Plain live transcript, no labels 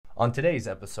On today's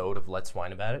episode of Let's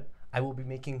Wine About It, I will be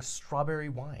making strawberry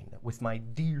wine with my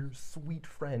dear, sweet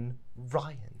friend,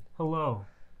 Ryan. Hello.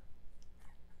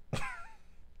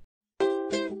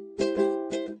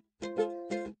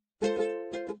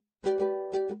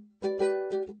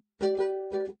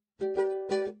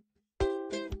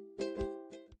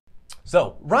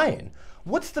 So, Ryan,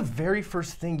 what's the very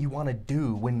first thing you want to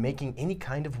do when making any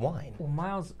kind of wine? Well,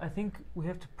 Miles, I think we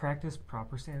have to practice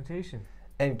proper sanitation.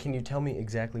 And can you tell me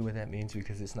exactly what that means,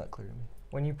 because it's not clear to me?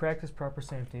 When you practice proper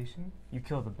sanitation, you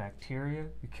kill the bacteria,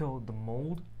 you kill the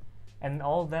mold, and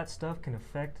all of that stuff can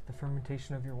affect the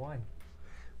fermentation of your wine.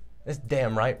 That's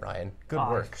damn right, Ryan. Good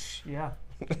work. Yeah.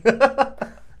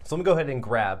 So let me go ahead and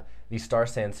grab the Star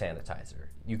San Sanitizer.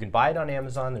 You can buy it on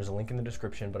Amazon. There's a link in the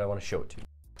description, but I want to show it to you.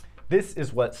 This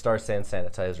is what Star San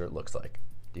Sanitizer looks like.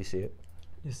 Do you see it?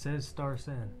 It says Star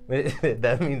San.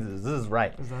 That means this is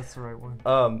right. That's the right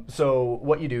one. So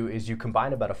what you do is you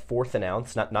combine about 1/4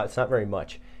 ounce, it's not very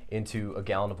much, into a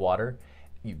gallon of water.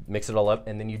 You mix it all up,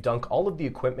 and then you dunk all of the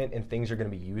equipment and things you're going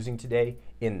to be using today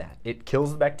in that. It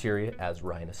kills the bacteria, as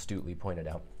Ryan astutely pointed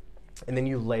out, and then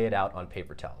you lay it out on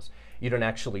paper towels. You don't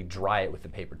actually dry it with the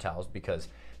paper towels because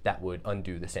that would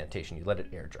undo the sanitation. You let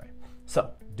it air dry.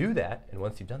 So do that, and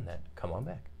once you've done that, come on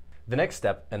back. The next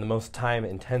step, and the most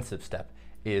time-intensive step,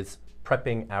 is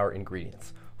prepping our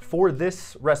ingredients. For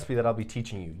this recipe that I'll be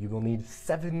teaching you, you will need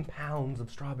 7 pounds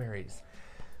of strawberries.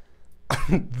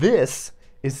 This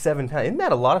is 7 pounds. Isn't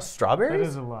that a lot of strawberries? That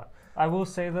is a lot. I will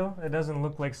say, though, it doesn't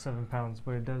look like 7 pounds,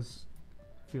 but it does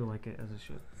feel like it, as it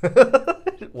should.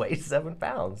 It weighs 7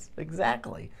 pounds,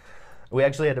 exactly. We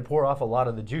actually had to pour off a lot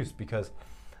of the juice because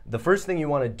the first thing you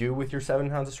want to do with your 7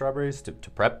 pounds of strawberries to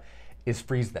prep is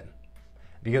freeze them.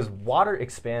 Because water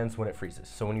expands when it freezes.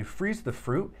 So when you freeze the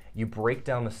fruit, you break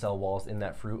down the cell walls in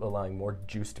that fruit, allowing more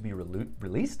juice to be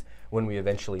released when we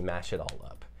eventually mash it all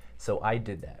up. So I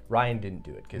did that. Ryan didn't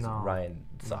do it because Ryan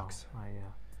sucks. No,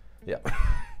 Yeah.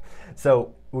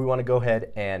 So we want to go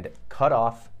ahead and cut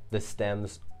off the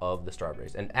stems of the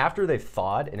strawberries. And after they've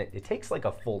thawed, and it takes like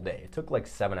a full day. It took like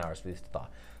 7 hours for these to thaw.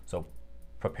 So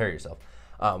prepare yourself.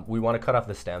 We want to cut off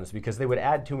the stems because they would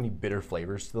add too many bitter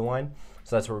flavors to the wine.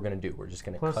 So that's what we're going to do. We're just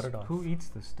going to cut it off. Who eats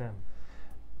the stem?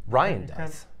 Ryan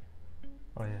does.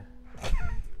 Oh, yeah. I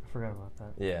forgot about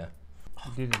that. Yeah.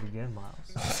 You did it again,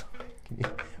 Miles.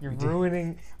 You're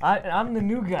ruining... I'm the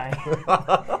new guy.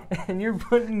 And you're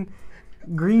putting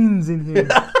greens in here.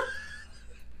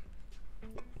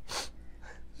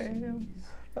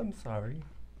 I'm sorry.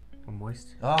 I'm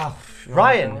moist. Oh,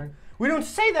 Ryan, we don't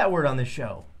say that word on this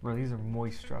show. Bro, these are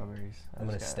moist strawberries. I'm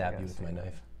going to stab you with my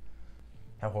knife.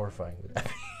 How horrifying would that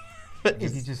be?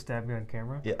 Did you just stab me on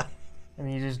camera? Yeah.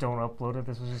 And you just don't upload it?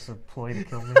 This was just a ploy to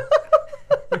kill me?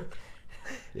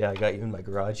 Yeah, I got you in my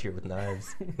garage here with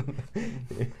knives.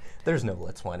 There's no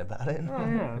Let's Wine About It. Oh,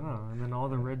 yeah, no. And then all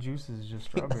the red juice is just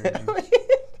strawberry juice.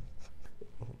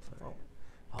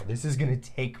 Oh, this is going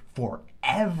to take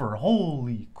forever.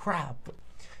 Holy crap.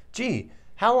 Gee,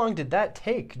 how long did that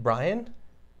take, Brian?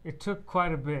 It took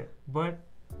quite a bit, but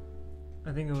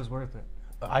I think it was worth it.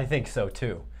 I think so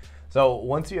too. So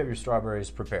once you have your strawberries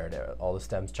prepared, all the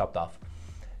stems chopped off,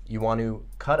 you want to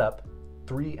cut up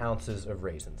 3 ounces of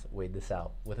raisins. Weighed this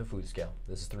out with a food scale.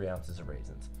 This is 3 ounces of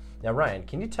raisins. Now, Ryan,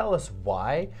 can you tell us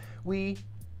why we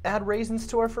add raisins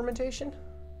to our fermentation?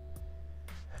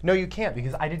 No, you can't,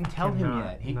 because I didn't tell him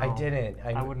yet. No, I didn't.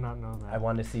 I would not know that. I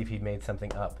wanted to see if he made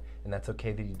something up, and that's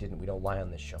okay that he didn't. We don't lie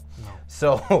on this show. No.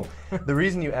 So the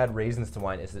reason you add raisins to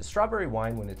wine is that strawberry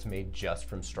wine, when it's made just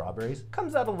from strawberries,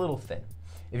 comes out a little thin.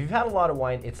 If you've had a lot of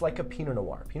wine, it's like a Pinot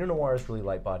Noir. Pinot Noir is really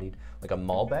light-bodied. Like a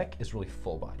Malbec is really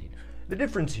full-bodied. The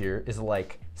difference here is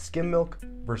like skim milk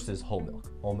versus whole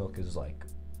milk. Whole milk is like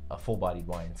a full-bodied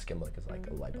wine. Skim milk is like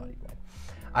a light-bodied wine.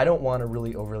 I don't want a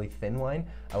really overly thin wine.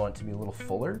 I want it to be a little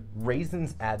fuller.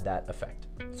 Raisins add that effect.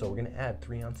 So we're gonna add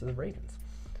 3 ounces of raisins.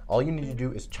 All you need to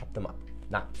do is chop them up.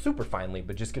 Not super finely,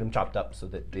 but just get them chopped up so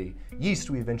that the yeast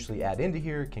we eventually add into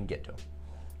here can get to them.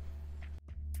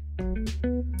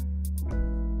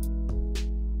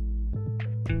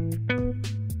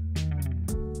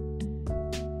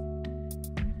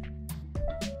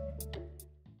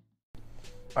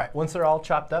 All right, once they're all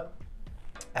chopped up,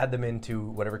 add them into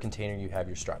whatever container you have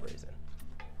your strawberries in.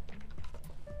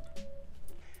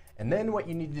 And then what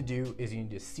you need to do is you need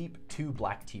to steep 2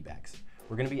 black tea bags.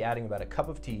 We're gonna be adding about a cup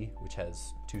of tea, which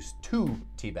has two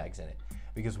tea bags in it,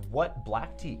 because what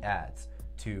black tea adds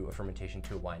to a fermentation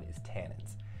to a wine is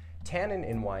tannins. Tannin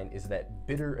in wine is that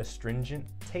bitter astringent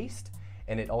taste,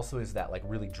 and it also is that like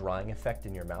really drying effect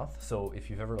in your mouth. So if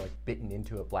you've ever like bitten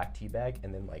into a black tea bag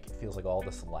and then like it feels like all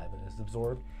the saliva is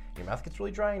absorbed, your mouth gets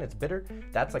really dry and it's bitter,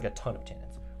 that's like a ton of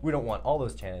tannins. We don't want all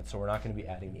those tannins, so we're not going to be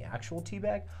adding the actual tea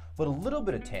bag, but a little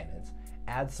bit of tannins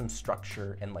adds some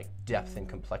structure and like depth and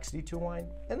complexity to a wine,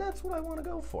 and that's what I want to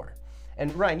go for.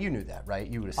 And Ryan, you knew that, right?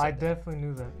 You would have said I definitely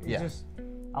knew that. Yeah.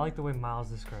 I like the way Miles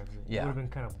describes it. Yeah. It would have been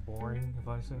kind of boring if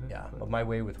I said it. Yeah, but my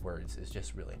way with words is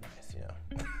just really nice, you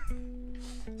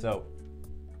know. So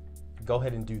go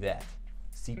ahead and do that.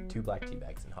 Steep 2 black tea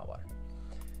bags in hot water.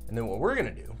 And then what we're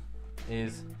gonna do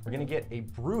is we're gonna get a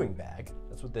brewing bag,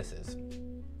 that's what this is,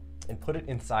 and put it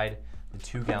inside the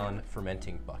 2-gallon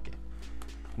fermenting bucket.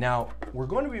 Now, we're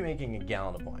going to be making a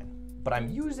gallon of wine, but I'm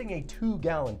using a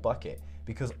 2-gallon bucket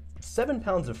because 7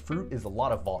 pounds of fruit is a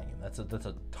lot of volume. That's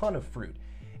a ton of fruit.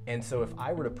 And so if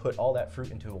I were to put all that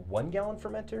fruit into a 1-gallon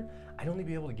fermenter, I'd only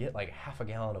be able to get like half a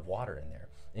gallon of water in there,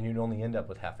 and you'd only end up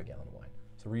with half a gallon of wine.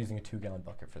 So we're using a 2-gallon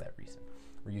bucket for that reason.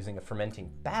 We're using a fermenting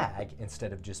bag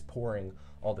instead of just pouring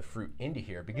all the fruit into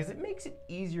here because it makes it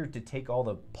easier to take all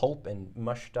the pulp and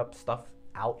mushed up stuff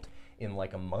out in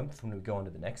like a month when we go into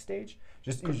the next stage.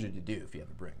 Just easier to do if you have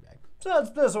a brewing bag. So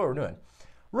that's what we're doing.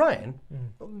 Ryan,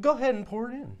 go ahead and pour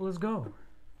it in. Let's go.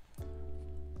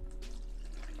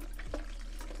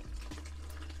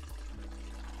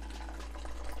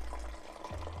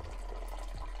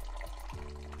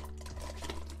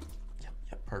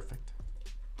 Yep, perfect.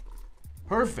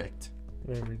 Perfect.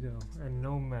 There we go. And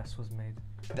no mess was made.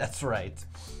 That's right.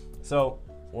 So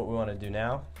what we want to do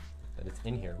now that it's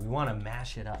in here, we want to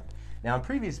mash it up. Now in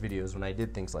previous videos when I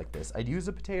did things like this, I'd use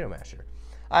a potato masher.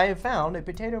 I have found a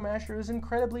potato masher is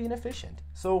incredibly inefficient.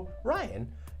 So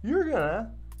Ryan, we're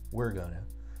gonna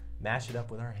mash it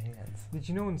up with our hands. Did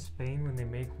you know in Spain when they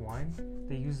make wine,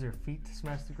 they use their feet to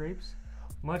smash the grapes?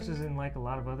 Much as in like a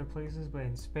lot of other places, but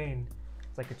in Spain,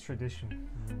 it's like a tradition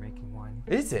when you're making wine.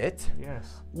 Is it?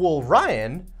 Yes. Well,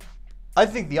 Ryan, I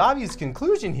think the obvious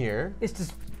conclusion here. It's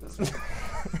just.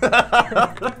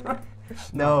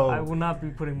 No. I will not be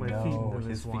putting my feet into this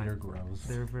his wine. feet are gross.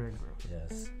 They're very gross.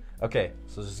 Yes. Okay,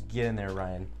 so just get in there,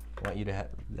 Ryan. I want you to have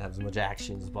as much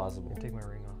action as possible. Take my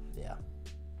ring off. Yeah.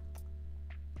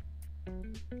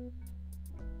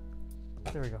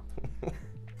 There we go.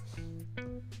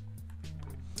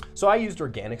 So I used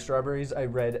organic strawberries. I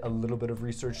read a little bit of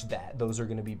research that those are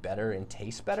going to be better and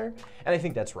taste better, and I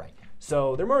think that's right.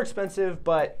 So they're more expensive,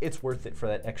 but it's worth it for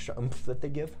that extra oomph that they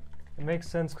give. It makes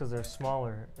sense because they're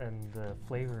smaller and the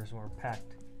flavor is more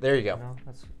packed. There you go. You know?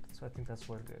 I think that's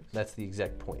what it is. That's the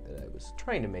exact point that I was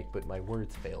trying to make, but my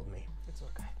words failed me. It's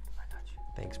okay. I got you.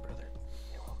 Thanks, brother.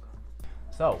 You're welcome.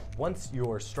 So once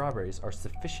your strawberries are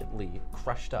sufficiently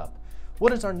crushed up,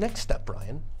 what is our next step,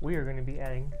 Brian? We are going to be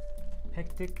adding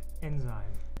pectic enzyme.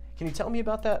 Can you tell me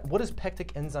about that? What does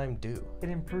pectic enzyme do? It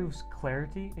improves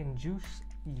clarity and juice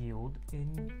yield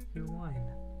in your wine.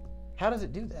 How does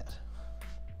it do that?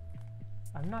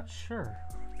 I'm not sure.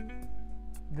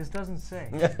 This doesn't say.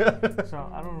 So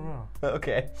I don't know.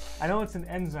 Okay. I know it's an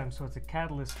enzyme, so it's a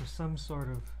catalyst for some sort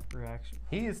of reaction.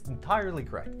 He is entirely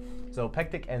correct. So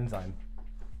pectic enzyme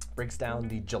breaks down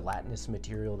the gelatinous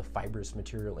material, the fibrous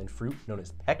material in fruit, known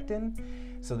as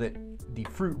pectin, so that the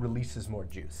fruit releases more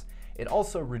juice. It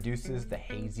also reduces the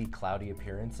hazy, cloudy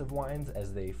appearance of wines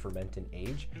as they ferment and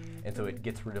age, and so it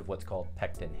gets rid of what's called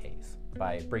pectin haze.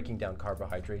 By breaking down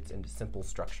carbohydrates into simple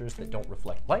structures that don't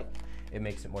reflect light, it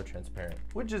makes it more transparent,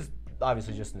 which is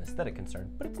obviously just an aesthetic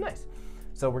concern, but it's nice.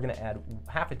 So we're gonna add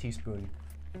half a teaspoon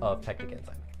of pectic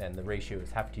enzyme, and the ratio is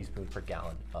half a teaspoon per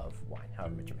gallon of wine,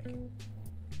 however much you're making.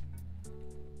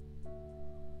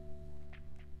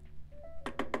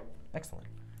 Excellent.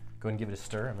 Go ahead and give it a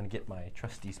stir. I'm going to get my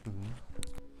trusty spoon.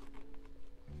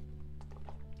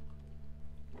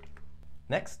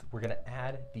 Next, we're going to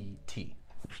add the tea.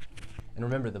 And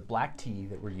remember, the black tea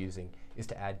that we're using is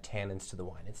to add tannins to the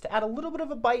wine. It's to add a little bit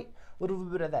of a bite, a little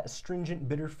bit of that astringent,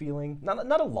 bitter feeling.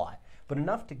 Not a lot, but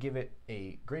enough to give it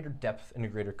a greater depth and a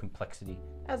greater complexity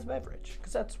as a beverage,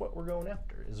 because that's what we're going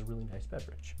after, is a really nice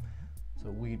beverage. So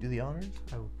will you do the honors?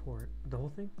 I would pour it. The whole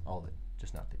thing? All of it,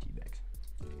 just not the tea bags.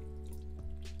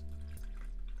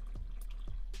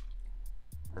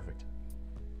 Perfect.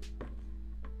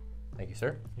 Thank you,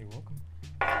 sir. You're welcome.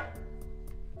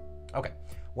 Okay,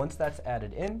 once that's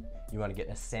added in, you want to get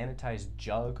a sanitized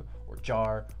jug or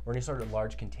jar or any sort of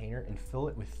large container and fill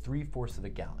it with 3/4 of a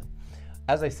gallon.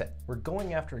 As I said, we're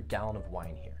going after a gallon of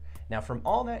wine here. Now from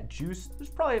all that juice, there's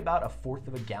probably about 1/4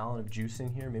 of a gallon of juice in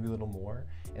here, maybe a little more.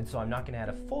 And so I'm not gonna add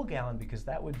a full gallon because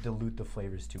that would dilute the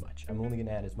flavors too much. I'm only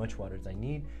gonna add as much water as I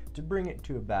need to bring it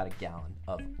to about a gallon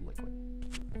of liquid.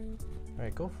 All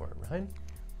right, go for it, Ryan.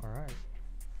 All right.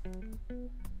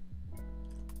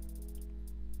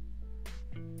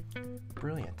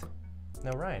 Brilliant.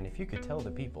 Now Ryan, if you could tell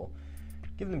the people,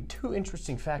 give them 2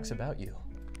 interesting facts about you.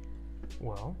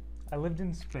 Well, I lived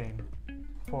in Spain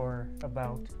for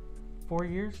about 4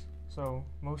 years, so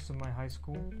most of my high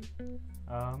school.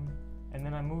 And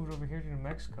then I moved over here to New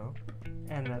Mexico.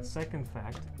 And that second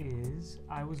fact is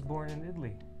I was born in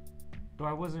Italy. Though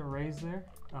I wasn't raised there,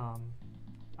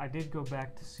 I did go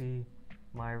back to see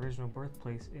my original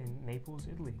birthplace in Naples,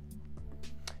 Italy.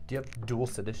 Do you have dual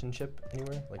citizenship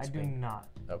anywhere? Like I Spain? do not.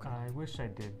 Okay. I wish I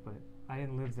did, but I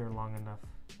didn't live there long enough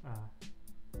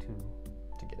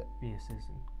To get it. be a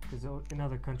citizen. Because in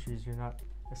other countries, you're not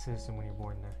a citizen when you're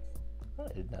born there. Oh,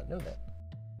 I did not know that.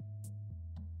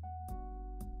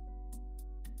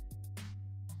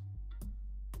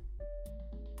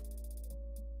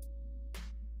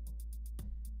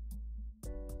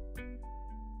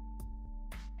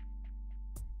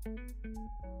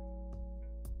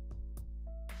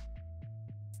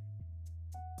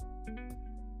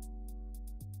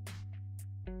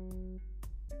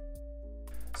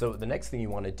 So the next thing you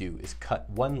want to do is cut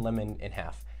 1 lemon in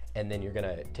half, and then you're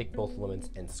gonna take both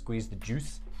lemons and squeeze the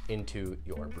juice into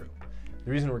your brew. The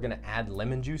reason we're gonna add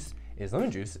lemon juice is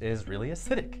really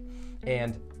acidic,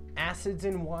 and acids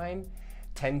in wine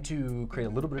tend to create a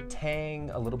little bit of tang,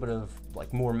 a little bit of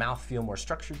like more mouthfeel, more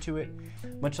structure to it.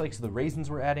 Much like the raisins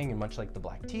we're adding and much like the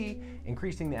black tea,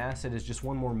 increasing the acid is just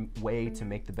one more way to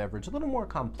make the beverage a little more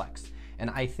complex. And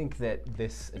I think that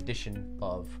this addition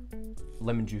of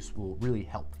lemon juice will really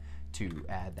help to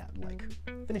add that like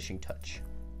finishing touch.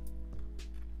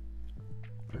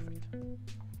 Perfect.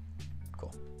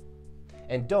 Cool.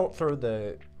 And don't throw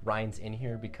the rinds in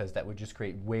here because that would just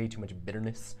create way too much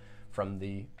bitterness from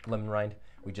the lemon rind.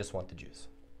 We just want the juice.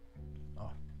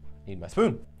 Oh, need my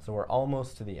spoon. So we're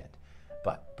almost to the end.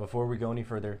 But before we go any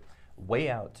further, weigh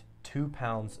out 2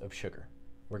 pounds of sugar.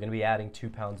 We're gonna be adding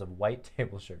 2 pounds of white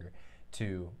table sugar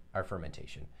to our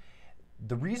fermentation.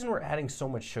 The reason we're adding so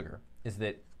much sugar is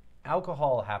that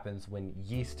alcohol happens when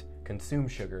yeast consume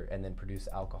sugar and then produce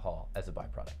alcohol as a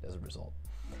byproduct, as a result.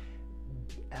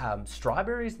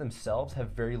 Strawberries themselves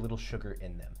have very little sugar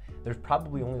in them. There's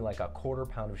probably only like a 1/4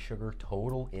 pound of sugar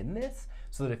total in this,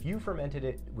 so that if you fermented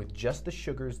it with just the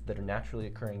sugars that are naturally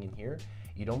occurring in here,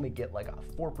 you'd only get like a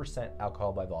 4%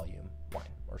 alcohol by volume wine,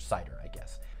 or cider, I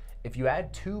guess. If you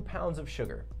add 2 pounds of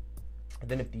sugar,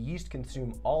 then if the yeast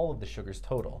consume all of the sugars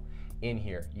total in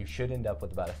here, you should end up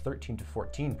with about a 13 to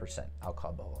 14%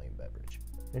 alcohol by volume beverage.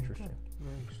 Interesting.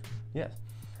 Very interesting. Yes.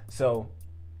 So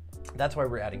that's why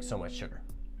we're adding so much sugar,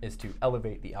 is to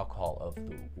elevate the alcohol of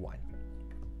the wine.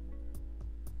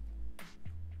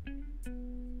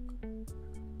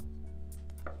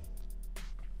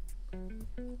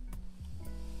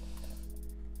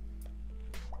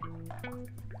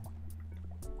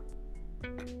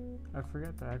 I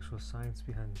forgot the actual science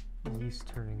behind yeast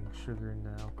turning sugar into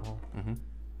alcohol. Mm-hmm.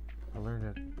 I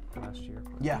learned it last year.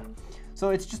 Yeah, so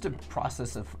it's just a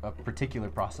particular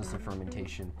process of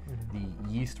fermentation. Mm-hmm.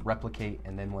 The yeast replicate,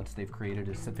 and then once they've created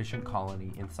a sufficient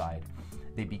colony inside,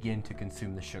 they begin to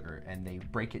consume the sugar, and they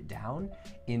break it down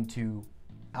into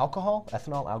alcohol,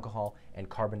 ethanol alcohol, and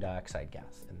carbon dioxide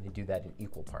gas, and they do that in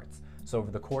equal parts. So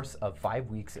over the course of 5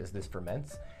 weeks as this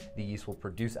ferments, the yeast will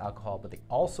produce alcohol, but they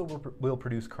also will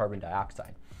produce carbon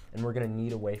dioxide. And we're gonna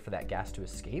need a way for that gas to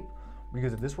escape,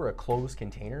 because if this were a closed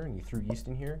container and you threw yeast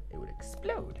in here, it would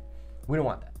explode. We don't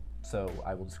want that. So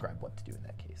I will describe what to do in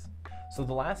that case. So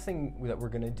the last thing that we're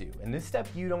gonna do, and this step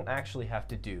you don't actually have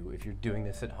to do if you're doing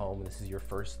this at home and this is your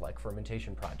first like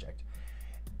fermentation project,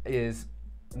 is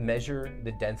measure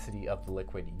the density of the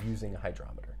liquid using a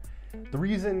hydrometer. The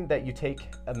reason that you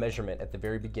take a measurement at the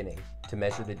very beginning to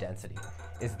measure the density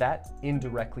is that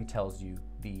indirectly tells you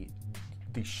the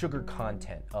sugar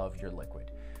content of your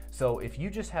liquid. So if you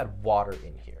just had water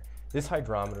in here, this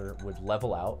hydrometer would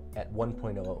level out at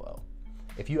 1.000.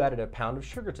 If you added a pound of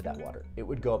sugar to that water, it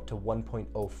would go up to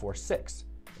 1.046.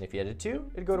 And if you added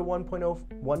 2, it'd go to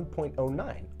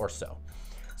 1.09 or so.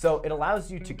 So it allows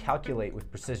you to calculate with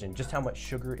precision just how much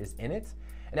sugar is in it.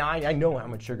 Now I know how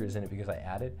much sugar is in it because I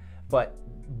added, but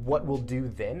what we'll do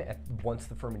then, once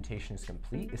the fermentation is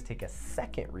complete, is take a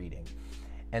second reading.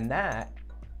 And that,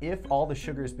 if all the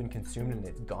sugar has been consumed and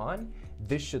it's gone,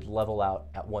 this should level out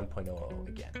at 1.00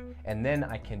 again. And then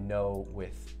I can know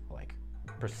with like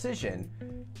precision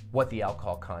what the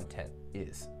alcohol content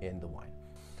is in the wine.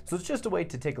 So it's just a way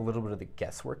to take a little bit of the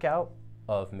guesswork out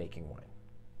of making wine.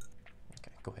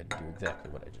 Okay, go ahead and do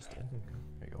exactly what I just did.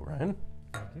 There you go, Ryan.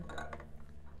 Thank you.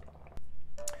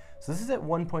 So this is at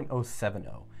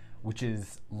 1.070, which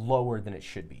is lower than it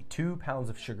should be. 2 pounds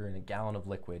of sugar in a gallon of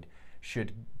liquid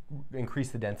should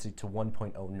increase the density to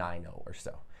 1.090 or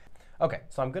so. Okay,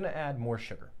 so I'm gonna add more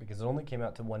sugar because it only came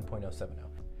out to 1.070.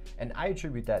 And I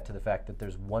attribute that to the fact that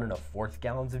there's 1 1/4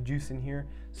 gallons of juice in here,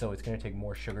 so it's gonna take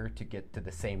more sugar to get to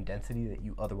the same density that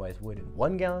you otherwise would in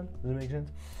 1 gallon. Does that make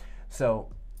sense? So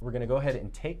we're gonna go ahead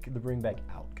and take the brewing bag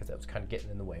out because that was kind of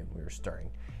getting in the way when we were stirring.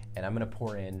 And I'm gonna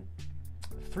pour in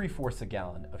 3/4 a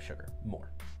gallon of sugar, more.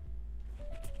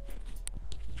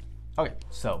 Okay,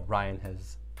 so Ryan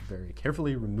has very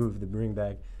carefully removed the brewing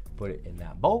bag, put it in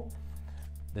that bowl.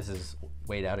 This is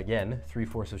weighed out again,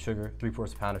 3/4 of sugar,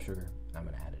 3/4 pound of sugar, and I'm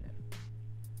gonna add it in.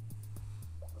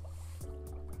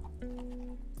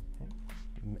 Okay.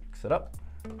 Mix it up.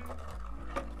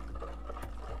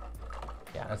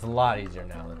 Yeah, it's a lot easier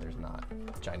now that there's not a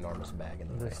ginormous bag in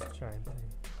the way. This giant thing.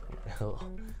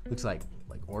 Looks like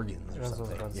organs or That's what I was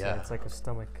something. about to Yeah. say. It's like a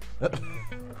stomach. All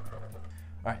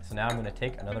right, so now I'm gonna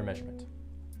take another measurement.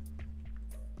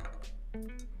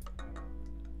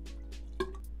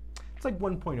 It's like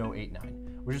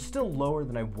 1.089, which is still lower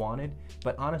than I wanted,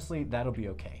 but honestly, that'll be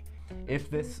okay. If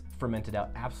this fermented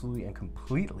out absolutely and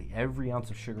completely every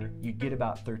ounce of sugar, you'd get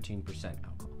about 13%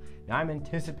 alcohol. Now I'm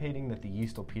anticipating that the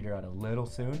yeast will peter out a little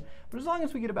soon, but as long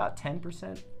as we get about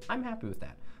 10%, I'm happy with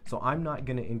that. So I'm not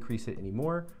gonna increase it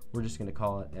anymore. We're just gonna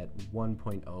call it at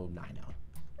 1.090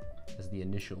 as the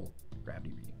initial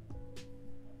gravity reading.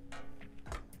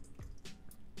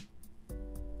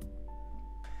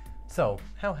 So,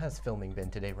 how has filming been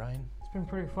today, Ryan? It's been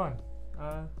pretty fun.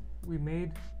 We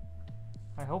made.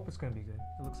 I hope it's gonna be good.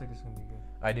 It looks like it's gonna be good.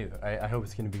 I do. I hope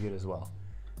it's going to be good as well.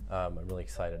 I'm really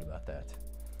excited about that.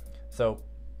 So,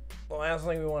 the last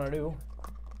thing we want to do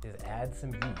is add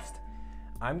some yeast.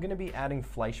 I'm going to be adding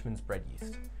Fleischmann's bread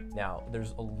yeast. Now,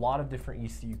 there's a lot of different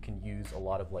yeast that you can use, a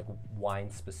lot of like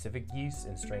wine-specific yeast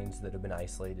and strains that have been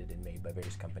isolated and made by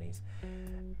various companies.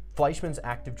 Fleischmann's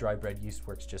active dry bread yeast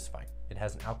works just fine. It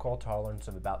has an alcohol tolerance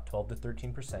of about 12 to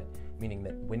 13%, meaning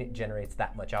that when it generates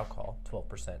that much alcohol,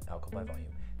 12% alcohol by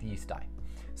volume, the yeast die.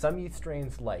 Some yeast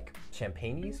strains like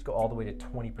champagne yeast go all the way to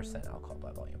 20% alcohol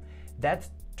by volume. That's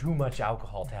too much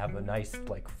alcohol to have a nice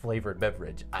like flavored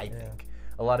beverage, I think.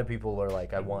 A lot of people are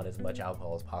like, I want as much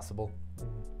alcohol as possible.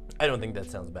 I don't think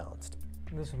that sounds balanced.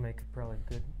 This would make it probably a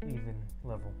good, even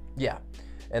level. Yeah,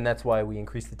 and that's why we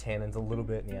increase the tannins a little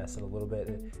bit and the acid a little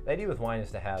bit. The idea with wine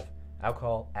is to have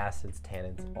alcohol, acids,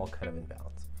 tannins, all kind of in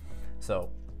balance.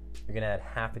 So you're gonna add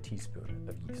half a teaspoon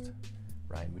of yeast.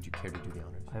 Ryan, would you care to do the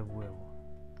honors? I will.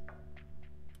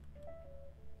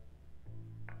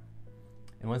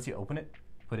 And once you open it,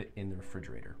 put it in the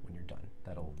refrigerator when you're done.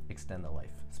 That'll extend the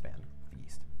lifespan of the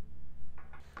yeast.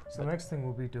 So the next thing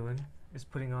we'll be doing is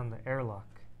putting on the airlock.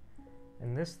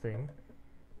 And this thing,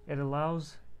 it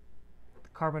allows the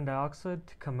carbon dioxide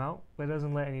to come out, but it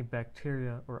doesn't let any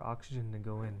bacteria or oxygen to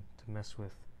go in to mess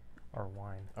with our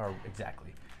wine. Or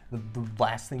exactly. The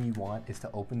last thing you want is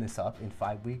to open this up in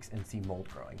 5 weeks and see mold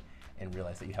growing and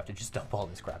realize that you have to just dump all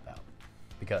this crap out.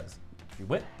 Because if you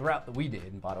went the route that we did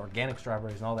and bought organic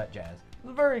strawberries and all that jazz, it's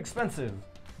a very expensive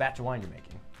batch of wine you're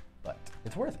making, but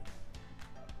it's worth it.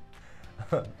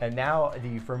 And now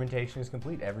the fermentation is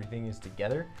complete. Everything is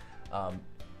together.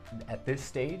 At this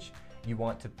stage, you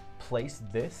want to place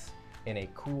this in a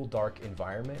cool, dark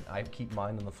environment. I keep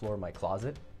mine on the floor of my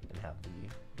closet and have the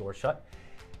door shut.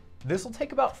 This will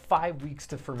take about 5 weeks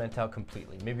to ferment out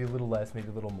completely, maybe a little less, maybe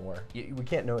a little more. We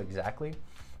can't know exactly,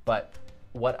 but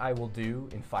what I will do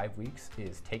in 5 weeks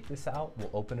is take this out,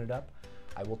 we'll open it up,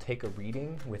 I will take a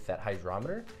reading with that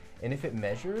hydrometer, and if it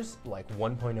measures like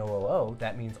 1.000,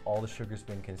 that means all the sugar's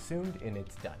been consumed and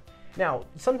it's done. Now,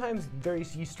 sometimes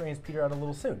various yeast strains peter out a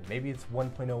little soon. Maybe it's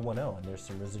 1.010 and there's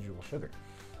some residual sugar.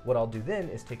 What I'll do then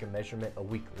is take a measurement a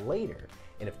week later,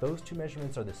 and if those two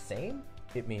measurements are the same,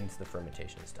 it means the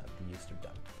fermentation is done, the yeast are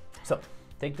done. So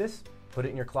take this, put it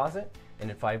in your closet, and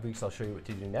in 5 weeks I'll show you what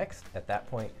to do next. At that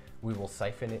point, we will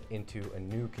siphon it into a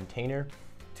new container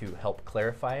to help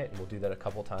clarify it, and we'll do that a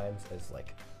couple times as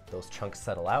like those chunks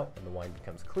settle out and the wine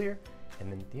becomes clear,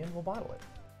 and then at the end we'll bottle it.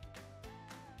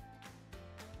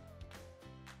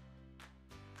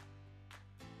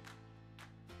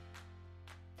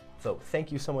 So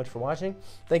thank you so much for watching.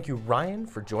 Thank you, Ryan,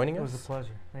 for joining us. It was a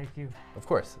pleasure. Thank you. Of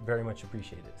course, very much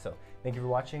appreciated. So thank you for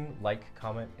watching. Like,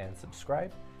 comment, and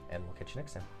subscribe, and we'll catch you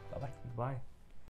next time. Bye-bye. Bye.